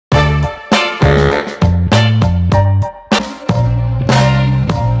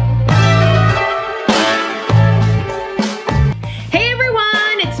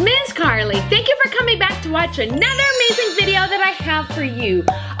to another amazing video that I have for you.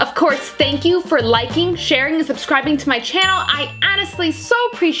 Of course, thank you for liking, sharing, and subscribing to my channel. I honestly so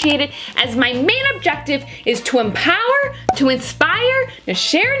appreciate it, as my main objective is to empower, to inspire, to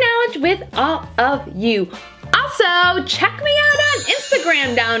share knowledge with all of you. Also, check me out on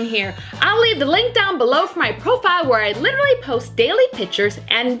Instagram down here. I'll leave the link down below for my profile, where I literally post daily pictures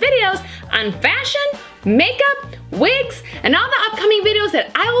and videos on fashion, makeup, wigs, and all the upcoming videos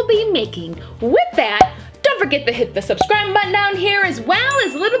that I will be making. With that, don't forget to hit the subscribe button down here, as well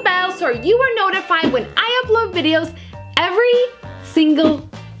as the little bell, so you are notified when I upload videos every single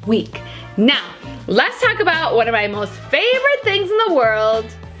week. Now, let's talk about one of my most favorite things in the world,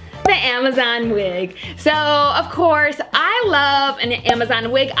 the Amazon wig. So, of course, I love an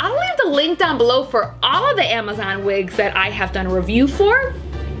Amazon wig. I'll leave the link down below for all of the Amazon wigs that I have done a review for.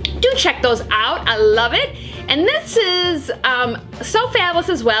 Do check those out, I love it. And this is so fabulous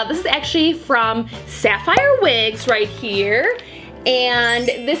as well. This is actually from Sapphire Wigs right here. And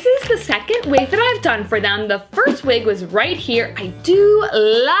this is the second wig that I've done for them. The first wig was right here. I do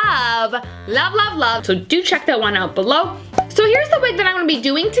love, love, love, love. So do check that one out below. So here's the wig that I'm gonna be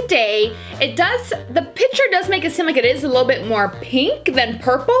doing today. The picture does make it seem like it is a little bit more pink than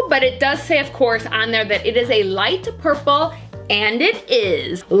purple, but it does say, of course, on there that it is a light purple, and it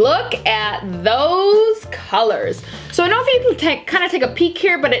is. Look at those colors. So I don't know if you can kind of take a peek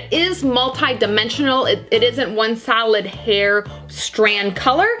here, but it is multi-dimensional. It isn't one solid hair strand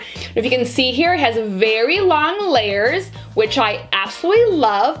color. If you can see here, it has very long layers, which I absolutely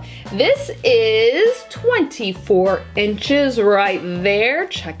love. This is 24 inches right there.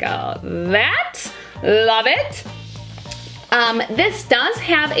 Check out that. Love it. This does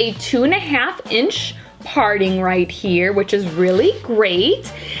have a 2.5 inch parting right here, which is really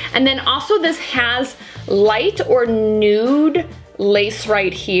great. And then also this has light or nude lace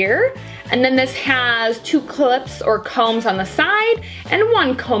right here. And then this has 2 clips or combs on the side and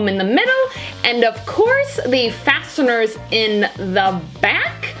 1 comb in the middle. And of course, the fasteners in the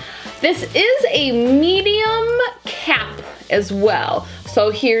back. This is a medium cap as well. So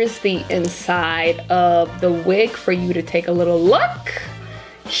here's the inside of the wig for you to take a little look.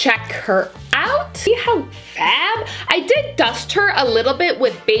 Check her out. See how fab? I did dust her a little bit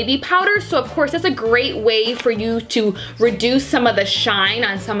with baby powder, so of course that's a great way for you to reduce some of the shine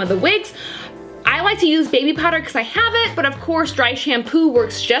on some of the wigs. I like to use baby powder because I have it, but of course dry shampoo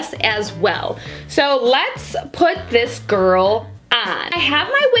works just as well. So let's put this girl on. I have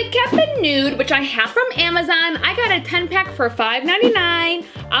my wig cap in nude, which I have from Amazon. I got a 10-pack for $5.99.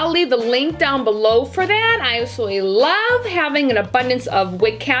 I'll leave the link down below for that. I absolutely love having an abundance of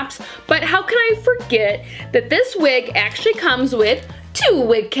wig caps, but how can I forget that this wig actually comes with 2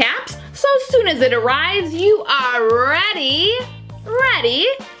 wig caps, so as soon as it arrives, you are ready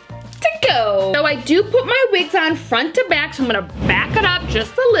to go. So I do put my wigs on front to back, so I'm gonna back it up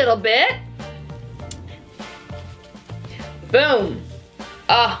just a little bit. Boom.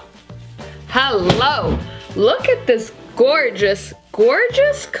 Oh, hello. Look at this gorgeous,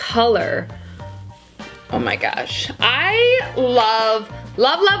 gorgeous color. Oh my gosh. I love,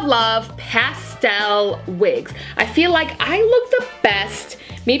 love, love, love pastel wigs. I feel like I look the best,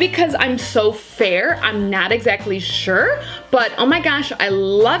 maybe because I'm so fair, I'm not exactly sure, but oh my gosh, I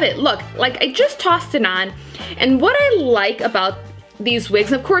love it. Look, like I just tossed it on, and what I like about these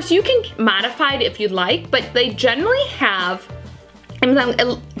wigs, of course you can modify it if you like, but they generally have,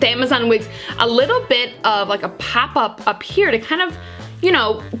 the Amazon wigs, a little bit of like a pop-up up here to kind of, you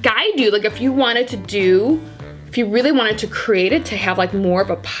know, guide you. Like if you really wanted to create it to have like more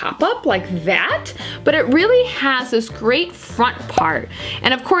of a pop-up like that, but it really has this great front part.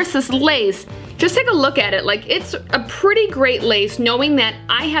 And of course this lace, just take a look at it. Like it's a pretty great lace, knowing that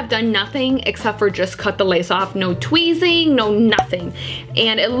I have done nothing except for just cut the lace off. No tweezing, no nothing.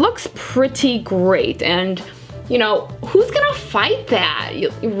 And it looks pretty great. And you know, who's gonna fight that?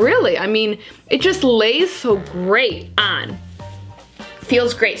 Really, I mean, it just lays so great on.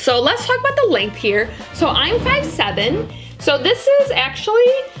 Feels great. So let's talk about the length here. So I'm 5'7". So this is actually,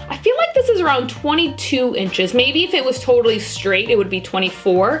 I feel like this is around 22 inches. Maybe if it was totally straight, it would be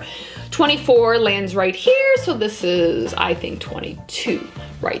 24. 24 lands right here, so this is, I think, 22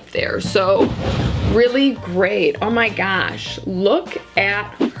 right there. So really great. Oh my gosh, look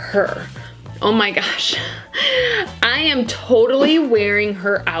at her. Oh my gosh, I am totally wearing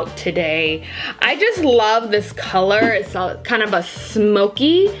her out today. I just love this color. It's kind of a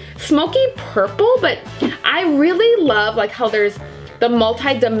smoky purple, but I really love like how there's the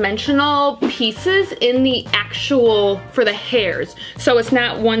multi-dimensional pieces in the actual, for the hairs. So it's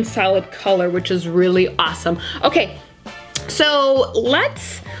not one solid color, which is really awesome. Okay, so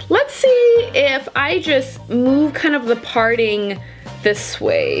let's Let's see if I just move kind of the parting this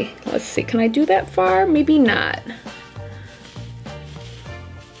way. Let's see, can I do that far? Maybe not.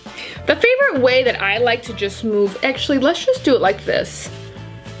 The favorite way that I like to just move, actually, let's just do it like this.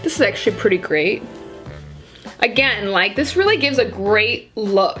 This is actually pretty great. Again, like, this really gives a great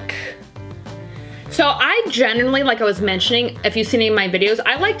look. So I generally, like I was mentioning, if you've seen any of my videos,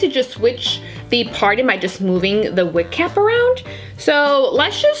 I like to just switch the parting by just moving the wig cap around. So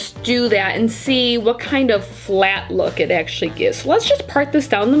let's just do that and see what kind of flat look it actually gives. So let's just part this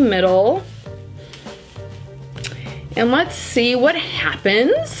down the middle. And let's see what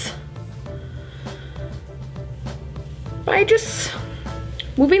happens by just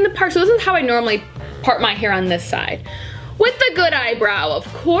moving the part. So this is how I normally part my hair on this side. With the good eyebrow, of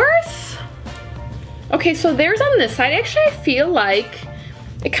course. Okay, so there's on this side. Actually, I feel like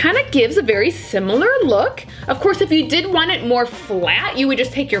it kind of gives a very similar look. Of course, if you did want it more flat, you would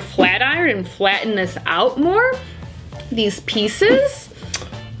just take your flat iron and flatten this out more, these pieces.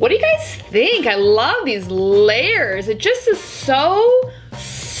 What do you guys think? I love these layers. It just is so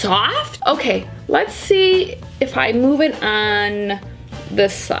soft. Okay, let's see if I move it on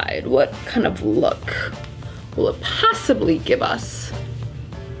this side. What kind of look will it possibly give us?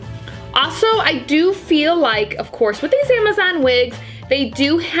 Also, I do feel like, of course, with these Amazon wigs, they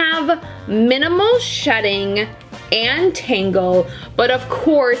do have minimal shedding and tangle, but of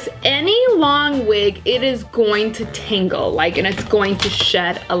course, any long wig, it is going to tangle, like, and it's going to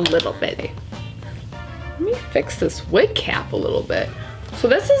shed a little bit. Let me fix this wig cap a little bit. So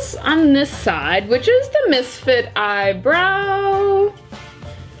this is on this side, which is the misfit eyebrow.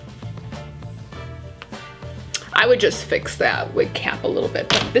 I would just fix that wig cap a little bit.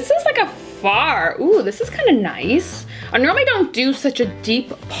 But this is like a far, ooh, this is kind of nice. I normally don't do such a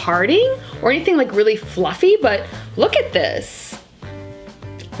deep parting or anything like really fluffy, but look at this.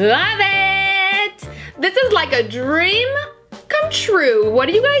 Love it. This is like a dream come true. What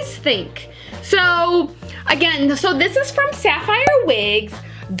do you guys think? So again, so this is from Sapphire Wigs.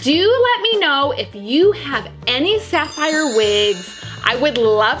 Do let me know if you have any Sapphire wigs. I would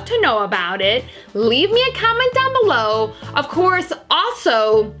love to know about it. Leave me a comment down below. Of course,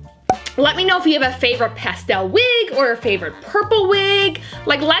 also, let me know if you have a favorite pastel wig or a favorite purple wig.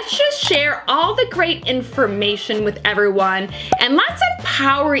 Like, let's just share all the great information with everyone, and let's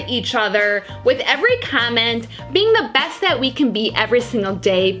empower each other with every comment, being the best that we can be every single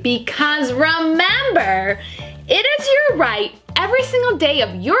day, because remember, it is your right every single day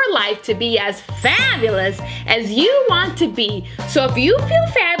of your life to be as fabulous as you want to be. So if you feel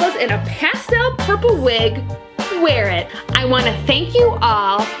fabulous in a pastel purple wig, wear it. I want to thank you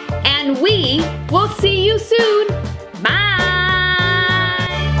all, and we will see you soon.